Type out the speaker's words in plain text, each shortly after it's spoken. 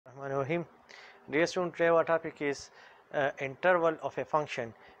Bismillahirrahmanirrahim. Dear student, today our topic is interval of a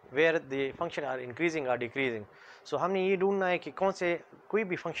function where the function are increasing or decreasing. So हमने ये ढूंढना है कि कौन से कोई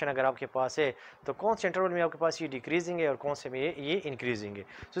भी फंक्शन अगर आपके पास है तो कौन से इंटरवल में आपके पास ये डिक्रीजिंग है और कौन से में ये इंक्रीजिंग है.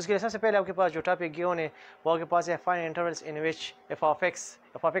 तो इसके लिए सबसे पहले आपके पास जो टॉपिक गिवन है वो आपके पास है find intervals in which F of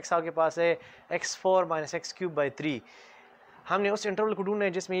x आपके पास है x4 - x³/3. हमने उस इंटरवल को ढूंढना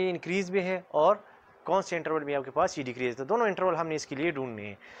है जिसमें ये इंक्रीज भी है और कौन से इंटरवल में आपके पास ये डिक्रीज. तो दोनों इंटरवल हमने इसके लिए ढूंढने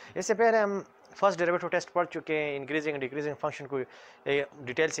हैं. इससे पहले हम फर्स्ट डेरिवेटिव टेस्ट पढ़ चुके हैं, इंक्रीजिंग एंड डिक्रीजिंग फंक्शन को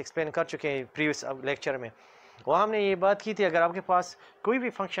डिटेल से एक्सप्लेन कर चुके हैं प्रीवियस लेक्चर में. वहाँ हमने ये बात की थी अगर आपके पास कोई भी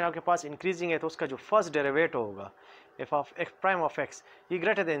फंक्शन आपके पास इंक्रीजिंग है तो उसका जो फर्स्ट डेरिवेटिव होगा F of ex prime of x ये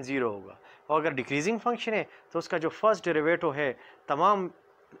ग्रेटर देन 0 होगा, और अगर डिक्रीजिंग फंक्शन है तो उसका जो फर्स्ट डेरिवेटिव है तमाम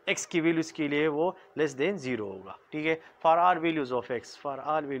x की वैल्यूज़ के लिए वो लेस देन 0 होगा. ठीक है, for all values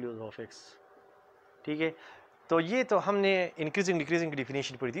of x. ठीक है, तो ये तो हमने इंक्रीजिंग डिक्रीजिंग की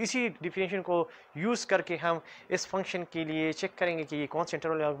डिफिनेशन पढ़ी थी. इसी डिफिनेशन को यूज़ करके हम इस फंक्शन के लिए चेक करेंगे कि ये कौन से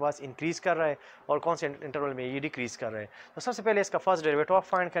इंटरवल में आपके पास इंक्रीज़ कर रहा है और कौन से इंटरवल में ये डिक्रीज़ कर रहा है. तो सबसे पहले इसका फर्स्ट डेरिवेटिव आप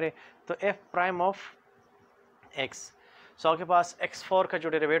फाइंड करें तो एफ प्राइम ऑफ एक्स. सो आपके पास x4 का जो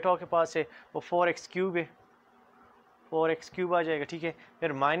डेरिवेटिव आपके पास है वो 4x³ है, 4x³ आ जाएगा. ठीक है,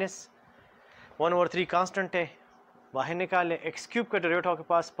 फिर -1/3 कांस्टेंट है, बाहर निकाल ले. x³ का डेरिवेटिव आपके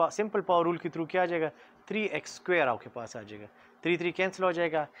पास सिंपल पावर रूल के थ्रू क्या आ जाएगा 3x² आपके पास आ जाएगा. 3 कैंसिल हो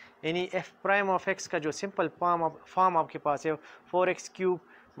जाएगा, यानी f प्राइम ऑफ x का जो सिंपल फॉर्म आपके पास है 4x³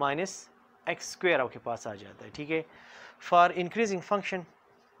 - x² आपके पास आ जाता है. ठीक है, फॉर इंक्रीजिंग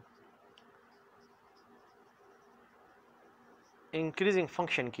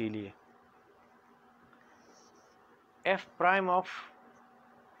फंक्शन के लिए f prime of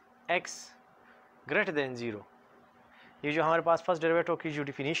x greater than 0. ये जो हमारे पास फर्स्ट डेरिवेटिव की जो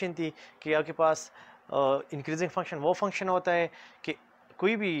डिफिनीशन थी कि आपके पास इंक्रीजिंग फंक्शन वो फंक्शन होता है कि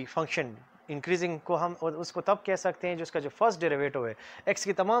कोई भी फंक्शन इंक्रीजिंग को हम उसको तब कह सकते हैं जिसका जो फर्स्ट डेरिवेटिव है x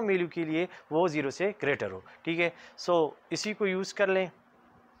की तमाम वैल्यू के लिए वो 0 से ग्रेटर हो. ठीक है, सो इसी को यूज़ कर लें.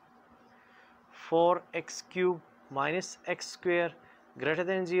 4x³ - x² greater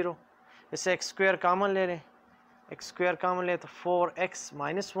than 0. इससे x² कॉमन ले लें, x² कॉमन ले तो 4x -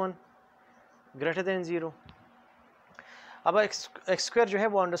 1 ग्रेटर देन 0. अब x² जो है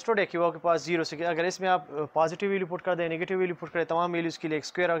वो अंडरस्टूड है कि वो आपके पास 0 से, अगर इसमें आप पॉजिटिव वैल्यू पुट कर दें नेगेटिव वैल्यू पुट करें तमाम वैल्यूज़ के लिए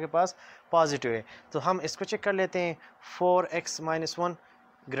x² आपके पास पॉजिटिव है. तो हम इसको चेक कर लेते हैं 4x - 1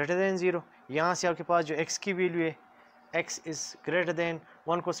 ग्रेटर देन 0. यहाँ से आपके पास जो x की वैल्यू है x इज़ ग्रेटर देन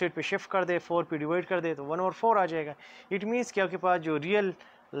 1 को साइड पे शिफ्ट कर दे, 4 पे डिवाइड कर दे तो 1/4 आ जाएगा. इट मीन्स कि आपके पास जो रियल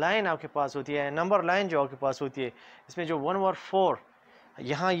लाइन आपके पास होती है, नंबर लाइन जो आपके पास होती है, इसमें जो 1/4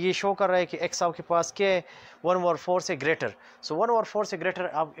 यहाँ ये शो कर रहा है कि x आपके पास क्या है 1/4 से ग्रेटर. सो 1/4 से ग्रेटर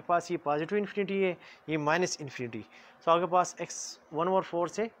आपके पास ये पॉजिटिव इन्फिनिटी है, ये माइनस इन्फिनिटी. सो आपके पास x 1/4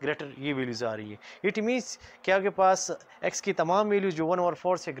 से ग्रेटर ये वैल्यूज़ आ रही है. इट मीन्स कि आपके पास x की तमाम वैल्यूज़ जो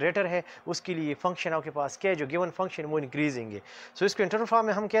 1/4 से ग्रेटर है उसके लिए फंक्शन आपके पास क्या है जो गिवन फंक्शन वो इंक्रीजिंग है. सो इसको इंटरवल फॉर्म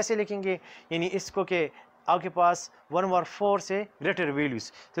में हम कैसे लिखेंगे, यानी इसको के आपके पास 1/4 से ग्रेटर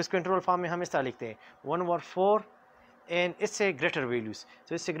वैल्यूज़, तो इसको इंटरवल फॉर्म में हम इस तरह लिखते हैं 1/4 एंड इससे ग्रेटर वैल्यूज़.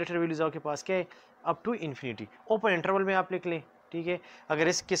 तो इससे ग्रेटर वैल्यूज़ आपके पास क्या है up to infinity. Open interval में आप लिख लें. ठीक है, अगर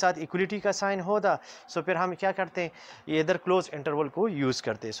इसके साथ इक्वलिटी का साइन होता सो फिर हम क्या करते हैं ये इधर क्लोज इंटरवल को यूज़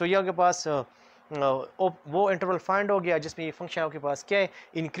करते हैं. सो ये आपके पास वो इंटरवल फाइंड हो गया जिसमें ये फंक्शन आपके पास क्या है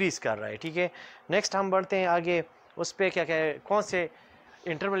इंक्रीज़ कर रहा है. ठीक है, नेक्स्ट हम बढ़ते हैं आगे, उस पर क्या है कौन से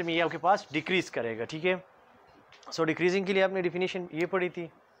इंटरवल में ये आपके पास डिक्रीज़ करेगा. ठीक है, सो डिक्रीजिंग के लिए आपने डिफिनीशन ये पढ़ी थी.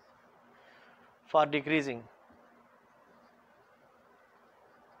 फॉर डिक्रीजिंग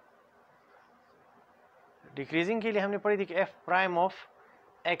के लिए हमने पढ़ी थी कि f प्राइम ऑफ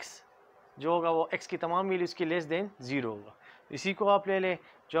x जो होगा वो x की तमाम वैल्यूज़ के लेस देन 0 होगा. इसी को आप ले लें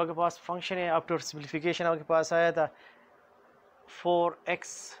जो आपके पास फंक्शन है आफ्टर सिंप्लीफिकेशन आपके पास आया था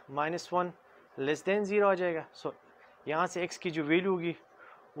 4x - 1 लेस देन 0 आ जाएगा. सो यहाँ से x की जो वैल्यू होगी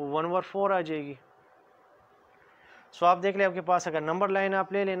वो 1/4 आ जाएगी. सो आप देख लें आपके पास अगर नंबर लाइन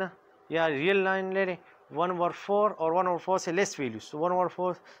आप ले लेना या रियल लाइन ले लें 1/4 और 1/4 से लेस वैल्यूज. तो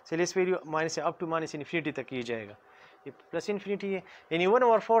 1/4 से लेस वैल्यू माइनस से अप टू माइनस इन्फिनिटी तक की जाएगा, ये प्लस इन्फिनिटी है. यानी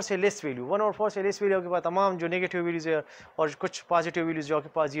 1/4 से लेस वैल्यू, 1/4 से लेस वैल्यू के पास तमाम जो नेगेटिव वैल्यूज़ है और कुछ पॉजिटिव वैल्यूज़ जो आपके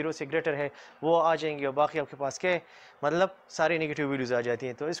पास 0 से ग्रेटर है वो आ जाएंगी, और बाकी आपके पास क्या है मतलब सारी नेगेटिव वैल्यूज़ आ जाती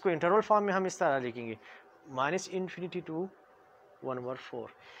हैं. तो इसको इंटरवल फॉर्म में हम इस तरह लिखेंगे -∞ to 1/4.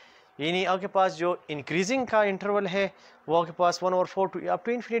 यानी आपके पास जो इंक्रीजिंग का इंटरवल है वो आपके पास 1/4 टू अप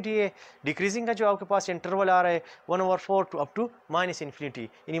टू इन्फिनिटी है, डिक्रीजिंग का जो आपके पास इंटरवल आ रहा है 1/4 to up to minus infinity,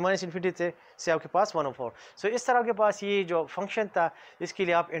 यानी माइनस इन्फिनिटी से आपके पास 1/4। सो इस तरह आपके पास ये जो फंक्शन था इसके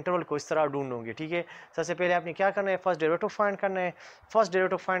लिए आप इंटरवल को इस तरह ढूंढोगे, ठीक है। सबसे पहले आपने क्या करना है, फर्स्ट डेरिवेटिव फाइंड करना है। फर्स्ट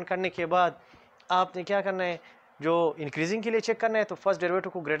डेरिवेटिव फाइंड करने के बाद आपने क्या करना है, जो इंक्रीजिंग के लिए चेक करना है तो फर्स्ट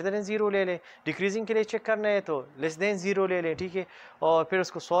डेरिवेटिव को ग्रेटर देन जीरो ले ले, डिक्रीजिंग के लिए चेक करना है तो लेस देन जीरो ले ले, ठीक है। और फिर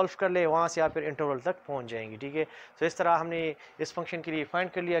उसको सॉल्व कर ले, वहाँ से आप फिर इंटरवल तक पहुँच जाएंगे, ठीक है। तो इस तरह हमने इस फंक्शन के लिए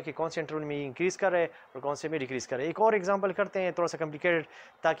फाइंड कर लिया कि कौन से इंटरवल में इंक्रीज़ कर रहा है और कौन से में डिक्रीज़ कर रहा है। एक और एग्जाम्पल करते हैं थोड़ा सा कम्प्लिकेटेड,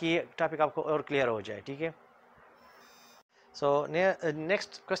 ताकि ये टॉपिक आपको और क्लियर हो जाए, ठीक है। सो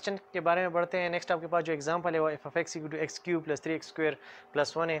नेक्स्ट क्वेश्चन के बारे में बढ़ते हैं। नेक्स्ट आपके पास जो एग्जांपल है वो F of x equal to x cube plus 3x²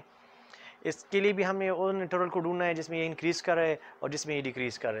 plus 1 है। इसके लिए भी हमें उन इंटरवल को ढूंढना है जिसमें ये इंक्रीज़ कर रहा है और जिसमें ये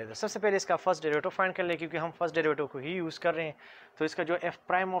डिक्रीज़ कर रहा है। तो सबसे पहले इसका फर्स्ट डेरिवेटिव फाइंड कर ले, क्योंकि हम फर्स्ट डेरिवेटिव को ही यूज़ कर रहे हैं। तो इसका जो एफ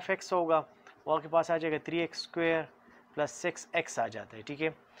प्राइम ऑफ एक्स होगा वो आपके पास आ जाएगा 3x² प्लस 6x आ जाता है, ठीक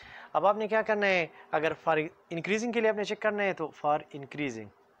है। अब आपने क्या करना है, अगर फॉर इंक्रीजिंग के लिए आपने चेक करना है तो फॉर इंक्रीजिंग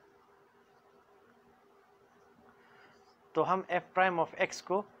तो हम एफ प्राइम ऑफ एक्स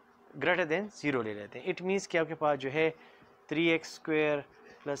को ग्रेटर देन ज़ीरो ले लेते हैं। इट मीन्स कि आपके पास जो है 3x²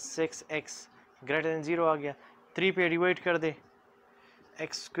 plus 6x greater than zero आ गया। 3 पे डिवाइड कर दे,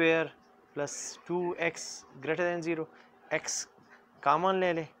 x² plus 2x greater than zero, x common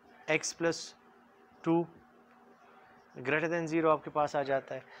ले ले, x plus 2 greater than zero आपके पास आ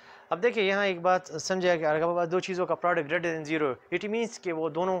जाता है। अब देखिए यहाँ एक बात समझिए कि अगर आपके पास दो चीज़ों का product greater than zero, it means कि वो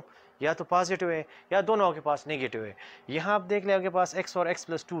दोनों या तो पॉजिटिव है या दोनों आपके पास नेगेटिव है। यहाँ आप देख लें आपके पास x और x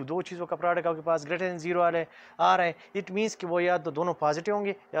प्लस 2 दो चीज़ों का प्रोडक्ट आपके पास ग्रेटर देन ज़ीरो आ रहा है, इट मीन्स कि वो या तो दोनों पॉजिटिव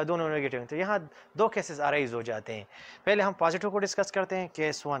होंगे या दोनों नेगेटिव होंगे। तो यहाँ दो केसेस अराइज हो जाते हैं। पहले हम पॉजिटिव को डिस्कस करते हैं,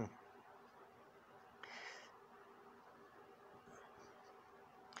 case 1,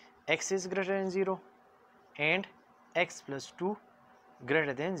 x is greater than zero and x plus 2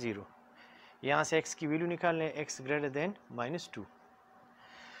 greater than zero. यहाँ से x की वैल्यू निकाल लें, x ग्रेटर देन -2।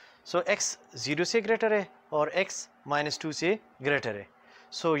 सो x 0 से ग्रेटर है और x -2 से ग्रेटर है।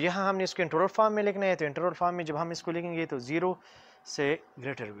 सो यहाँ हमने इसको इंटरवल फॉर्म में लिखना है। तो इंटरवल फॉर्म में जब हम इसको लिखेंगे तो 0 से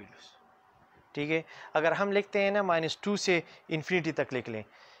ग्रेटर वैल्यूज, ठीक है। अगर हम लिखते हैं ना -2 से इन्फिनिटी तक लिख लें,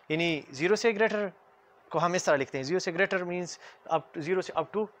 यानी 0 से ग्रेटर को हम इस तरह लिखते हैं, 0 से ग्रेटर मीन्स अप 0 से अप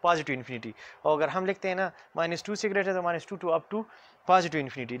टू पॉजिटिव इन्फिनिटी। और अगर हम लिखते हैं ना -2 से ग्रेटर तो -2 to up to positive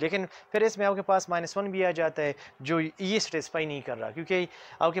infinity. लेकिन फिर इसमें आपके पास -1 भी आ जाता है जो ये सेटिस्फाई नहीं कर रहा, क्योंकि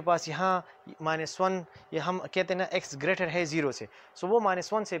आपके पास यहाँ -1 ये हम कहते हैं ना x ग्रेटर है 0 से, सो वो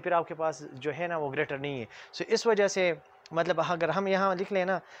 -1 से फिर आपके पास जो है ना वो ग्रेटर नहीं है। सो इस वजह से मतलब अगर हम यहाँ लिख लें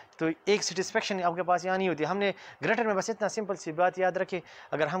ना तो एक सेटिस्फेक्शन आपके पास यहाँ नहीं होती। हमने ग्रेटर में बस इतना सिंपल सी बात याद रखें,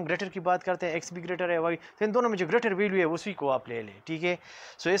 अगर हम ग्रेटर की बात करते हैं x भी ग्रेटर है y, तो इन दोनों में जो ग्रेटर वैल्यू है उसी को आप ले लें, ठीक है।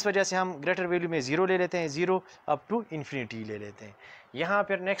 सो इस वजह से हम ग्रेटर वैल्यू में 0 ले लेते हैं, 0 अप टू इन्फिनिटी ले लेते हैं। यहाँ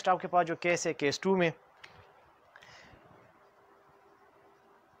फिर नेक्स्ट आपके पास जो केस है, केस 2 में,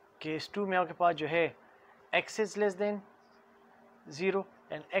 केस 2 में आपके पास जो है x is less than 0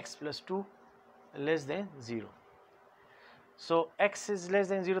 and x plus 2 less than 0। So x is less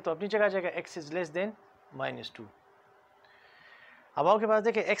than 0 तो अपनी जगह आ जाएगा x इज लेस देन -2। अब आपके पास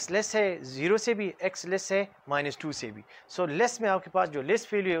देखिए x लेस है 0 से भी, x लेस है -2 से भी। सो लेस में आपके पास जो लेस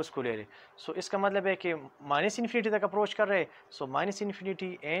वैल्यू है उसको ले ले। सो इसका मतलब है कि -इन्फिनिटी तक अप्रोच कर रहे हैं, सो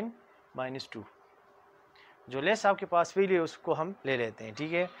 -इन्फिनिटी एंड -2, जो लेस आपके पास वैल्यू है उसको हम ले लेते हैं,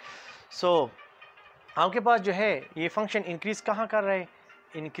 ठीक है। सो आपके पास जो है ये फंक्शन इंक्रीज कहाँ कर रहा है,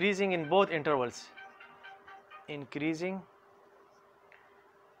 increasing in both intervals, increasing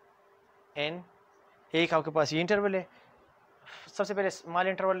N, एक आपके पास ये इंटरवल है, सबसे पहले स्मॉल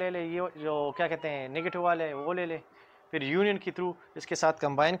इंटरवल ले ले, ये जो क्या कहते हैं नेगेटिव वाला है वो ले ले, फिर यूनियन के थ्रू इसके साथ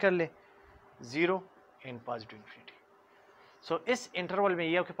कंबाइन कर ले 0 एंड पॉजिटिव इन्फिनिटी। सो इस इंटरवल में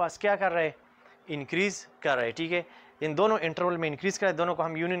ये आपके पास क्या कर रहा है, इंक्रीज कर रहा है, ठीक है। इन दोनों इंटरवल में इंक्रीज कर रहा है, दोनों को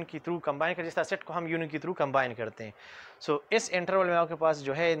हम यूनियन के थ्रू कंबाइन कर, जिस तरह सेट को हम यूनियन के थ्रू कंबाइन करते हैं। सो इस इंटरवल में आपके पास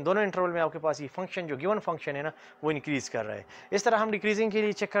जो है, इन दोनों इंटरवल में आपके पास ये फंक्शन जो गिवन फंक्शन है ना वो इंक्रीज कर रहा है। इस तरह हम डिक्रीजिंग के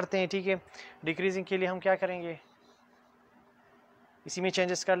लिए चेक करते हैं, ठीक है। डिक्रीजिंग के लिए हम क्या करेंगे, इसी में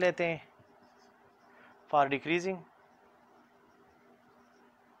चेंजेस कर लेते हैं। फॉर डिक्रीजिंग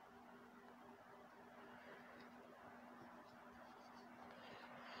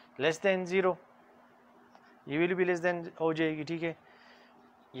लेस देन 0, ये वैल्यू भी लेस देन हो जाएगी, ठीक है।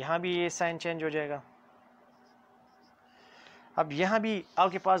 यहाँ भी ये साइन चेंज हो जाएगा। अब यहाँ भी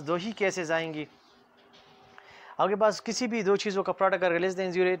आपके पास दो ही केसेस आएंगी। आपके पास किसी भी दो चीज़ों का प्रोडक्ट अगर लेस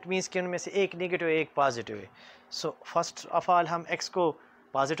देन 0, इट मीन्स कि उनमें से एक नेगेटिव है एक पॉजिटिव है। सो फर्स्ट ऑफ ऑल हम x को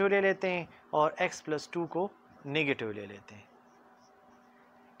पॉजिटिव ले लेते हैं और x प्लस 2 को नेगेटिव ले लेते हैं,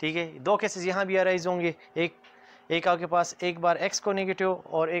 ठीक है, दो केसेस यहाँ भी अराइज होंगे, एक आपके पास एक बार x को नेगेटिव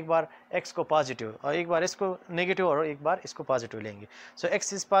और एक बार x को पॉजिटिव, और एक बार इसको नेगेटिव और एक बार इसको पॉजिटिव लेंगे। सो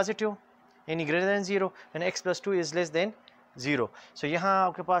x इज़ पॉजिटिव यानी greater than 0 and x + 2 is less than 0। सो यहाँ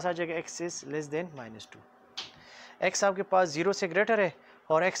आपके पास आ जाएगा x is less than -2। x आपके पास 0 से ग्रेटर है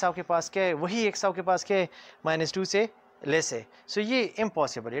और x आपके पास क्या है, वही x आपके पास क्या है, -2 से लेस है। सो ये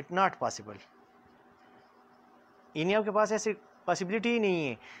इम्पॉसिबल, इट नॉट पॉसिबल। इन्हीं आपके पास ऐसी पॉसिबिलिटी ही नहीं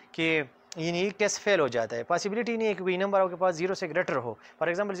है कि ये टेस्ट फेल हो जाता है, पॉसिबिलिटी नहीं है कि कोई नंबर आपके पास 0 से ग्रेटर हो। फॉर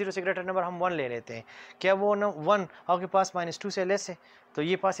एग्जांपल 0 से ग्रेटर नंबर हम 1 ले लेते हैं, क्या वो 1 आपके पास -2 से लेस है? तो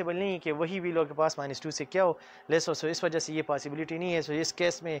ये पॉसिबल नहीं है कि वही भी लोग के पास -2 से क्या हो, लेस हो। सो इस वजह से ये पॉसिबिलिटी नहीं है। सो इस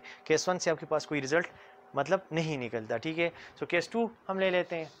केस में केस 1 से आपके पास कोई रिजल्ट मतलब नहीं निकलता, ठीक है। सो केस 2 हम ले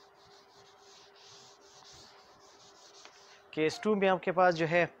लेते हैं। केस 2 में आपके पास जो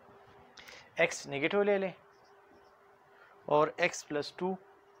है x नेगेटिव ले लें और x + 2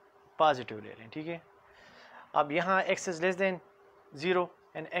 पॉजिटिव ले लें, ठीक है। अब यहाँ x is less than 0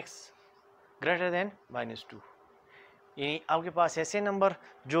 and x greater than -2, यानी आपके पास ऐसे नंबर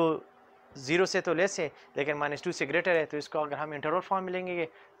जो 0 से तो लेस है लेकिन -2 से ग्रेटर है, तो इसको अगर हम इंटरवल फॉर्म में लेंगे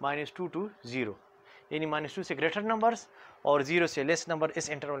 -2 to 0, यानी -2 से ग्रेटर नंबर्स और 0 से लेस नंबर इस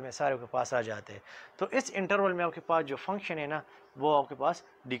इंटरवल में सारे के पास आ जाते हैं। तो इस इंटरवल में आपके पास जो फंक्शन है ना, वो आपके पास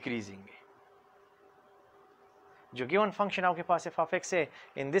डिक्रीजिंग है। जो गिवन फंक्शन आपके पास एफ ऑफ एक्स है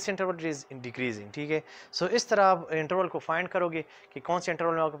in this interval is decreasing, ठीक है। सो इस तरह आप इंटरवल को फाइंड करोगे कि कौन से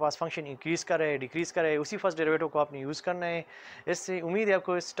इंटरवल में आपके पास फंक्शन इंक्रीज़ कर रहे हैं, डिक्रीज़ कर रहे हैं, उसी फर्स्ट डेरिवेटिव को आपने यूज़ करना है। इससे उम्मीद है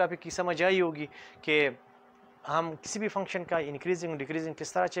आपको इस टॉपिक की समझ आई होगी कि हम किसी भी फंक्शन का इंक्रीजिंग डिक्रीजिंग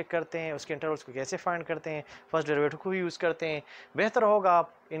किस तरह चेक करते हैं, उसके इंटरवल्स को कैसे फाइंड करते हैं, फर्स्ट डेरिवेटिव को भी यूज़ करते हैं। बेहतर होगा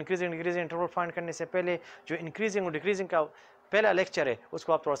आप इंक्रीजिंग डिक्रीजिंग इंटरवल फाइंड करने से पहले जो इंक्रीजिंग और डिक्रीजिंग का पहला लेक्चर है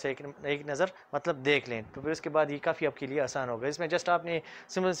उसको आप थोड़ा सा एक नज़र मतलब देख लें, तो फिर उसके बाद ये काफ़ी आपके लिए आसान होगा। इसमें जस्ट आपने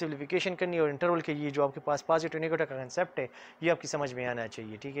सिंपल सिम्प्लिफिकेशन करनी है और इंटरवल के ये जो आपके पास पॉजिटिव नेगेटिव का कंसेप्ट है ये आपकी समझ में आना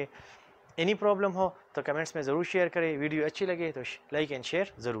चाहिए, ठीक है। एनी प्रॉब्लम हो तो कमेंट्स में ज़रूर शेयर करें, वीडियो अच्छी लगे तो लाइक एंड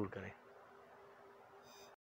शेयर ज़रूर करें।